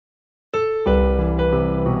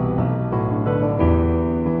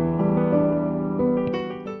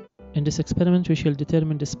this experiment, we shall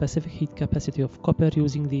determine the specific heat capacity of copper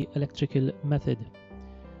using the electrical method.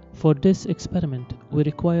 For this experiment, we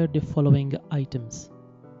require the following items.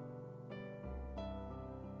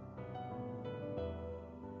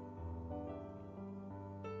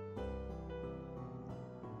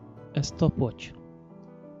 A stopwatch,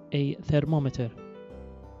 a thermometer,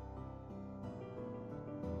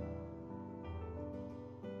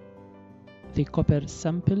 the copper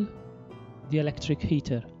sample, the electric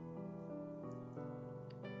heater,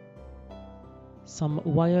 some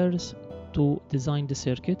wires to design the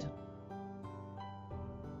circuit,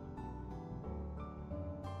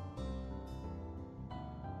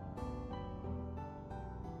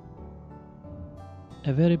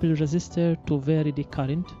 a variable resistor to vary the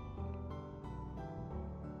current,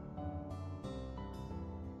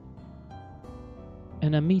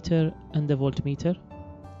 an ammeter and a voltmeter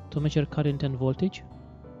to measure current and voltage,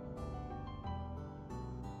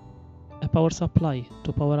 a power supply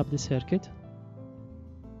to power up the circuit,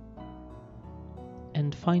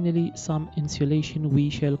 and finally some insulation we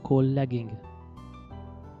shall call lagging.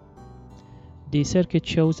 The circuit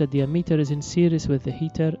shows that the ammeter is in series with the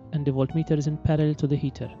heater and the voltmeter is in parallel to the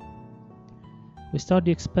heater. We start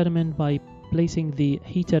the experiment by placing the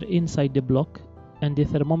heater inside the block and the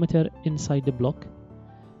thermometer inside the block,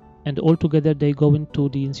 and all together they go into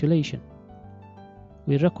the insulation.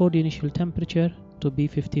 We record the initial temperature to be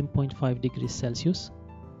 15.5 degrees Celsius.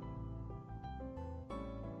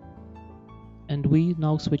 And we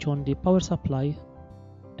now switch on the power supply,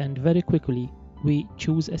 and very quickly we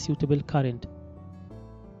choose a suitable current.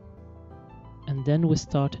 And then we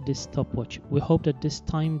start this stopwatch. We hope that this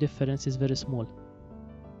time difference is very small.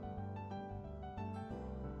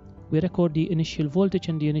 We record the initial voltage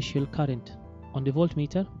and the initial current on the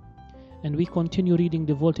voltmeter, and we continue reading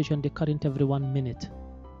the voltage and the current every 1 minute.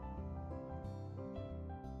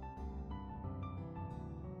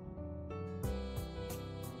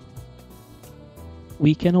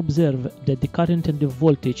 We can observe that the current and the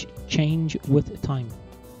voltage change with time.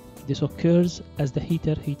 This occurs as the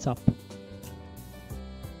heater heats up.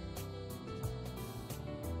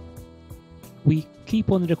 We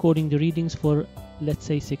keep on recording the readings for, let's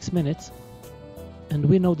say, 6 minutes, and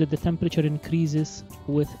we know that the temperature increases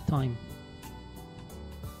with time.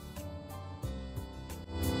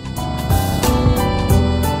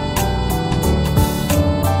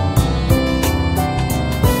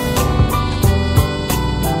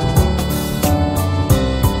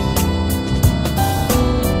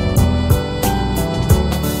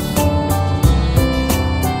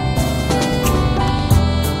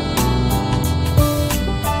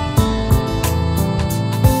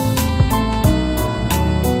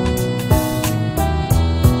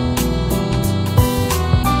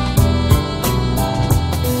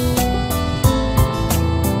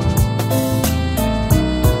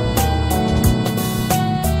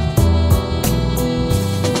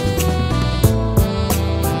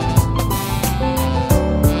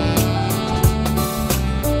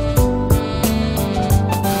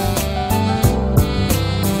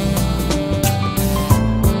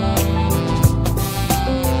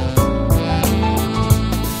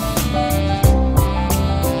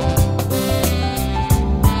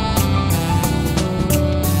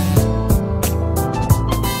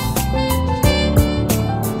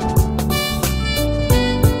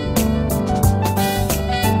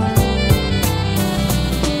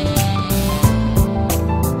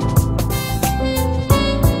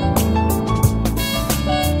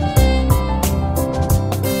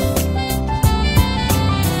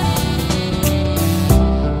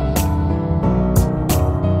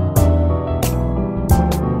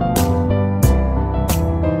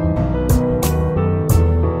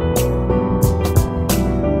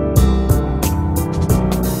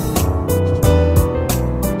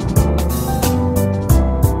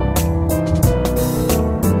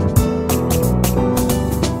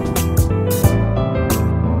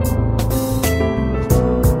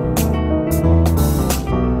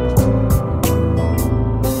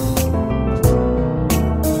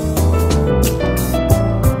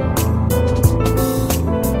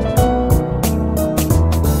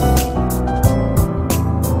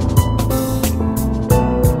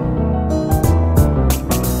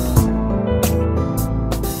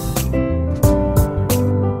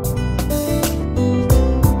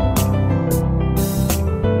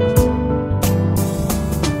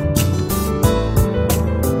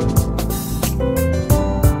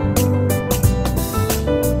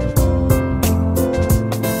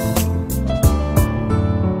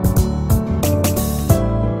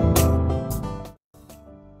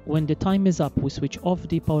 When the time is up, we switch off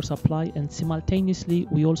the power supply and simultaneously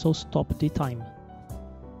we also stop the time.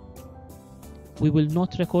 We will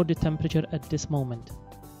not record the temperature at this moment.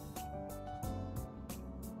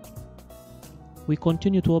 We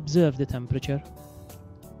continue to observe the temperature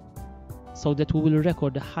so that we will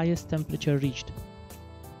record the highest temperature reached.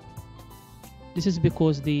 This is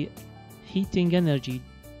because the heating energy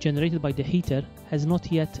generated by the heater has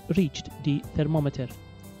not yet reached the thermometer.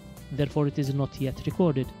 Therefore, it is not yet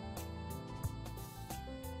recorded.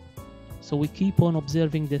 So we keep on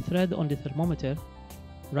observing the thread on the thermometer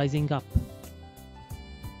rising up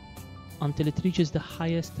until it reaches the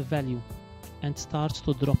highest value and starts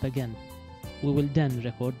to drop again. We will then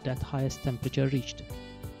record that highest temperature reached.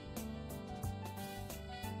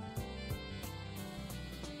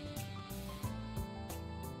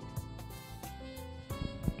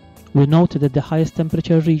 We note that the highest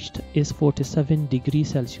temperature reached is 47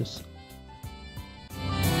 degrees Celsius.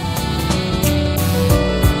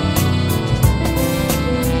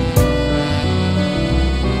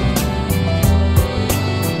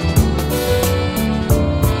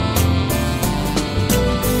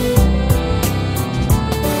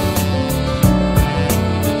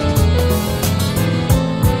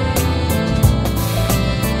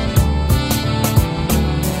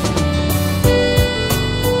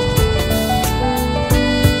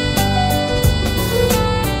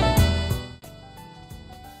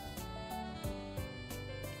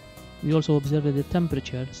 We also observe that the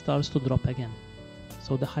temperature starts to drop again.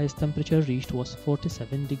 So the highest temperature reached was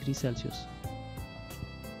 47 degrees Celsius.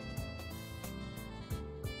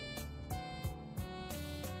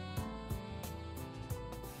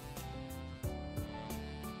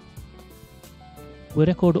 We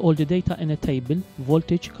record all the data in a table: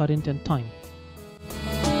 voltage, current and time.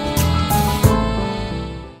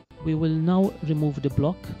 We will now remove the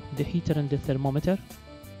block, the heater and the thermometer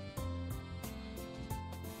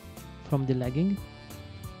from the lagging,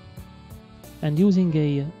 and using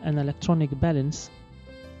an electronic balance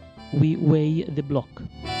we weigh the block.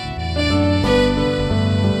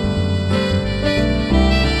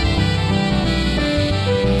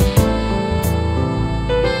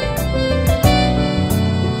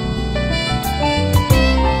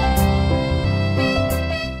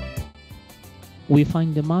 We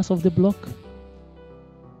find the mass of the block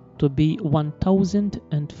to be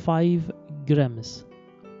 1005 grams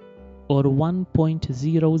or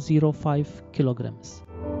 1.005 kilograms.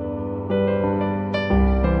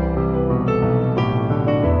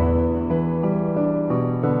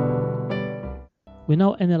 We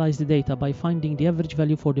now analyze the data by finding the average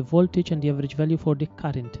value for the voltage and the average value for the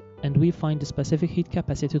current, and we find the specific heat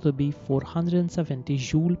capacity to be 470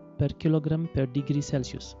 joule per kilogram per degree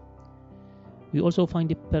Celsius. We also find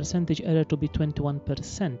the percentage error to be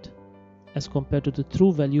 21%, as compared to the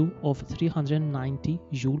true value of 390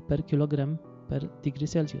 joule per kilogram per degree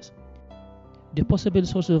Celsius. The possible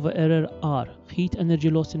sources of error are heat energy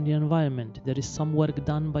loss in the environment. There is some work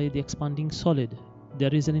done by the expanding solid.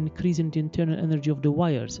 There is an increase in the internal energy of the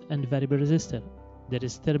wires and variable resistor. There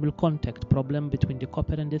is thermal contact problem between the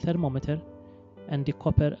copper and the thermometer, and the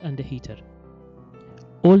copper and the heater.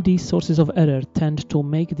 All these sources of error tend to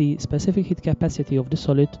make the specific heat capacity of the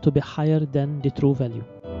solid to be higher than the true value.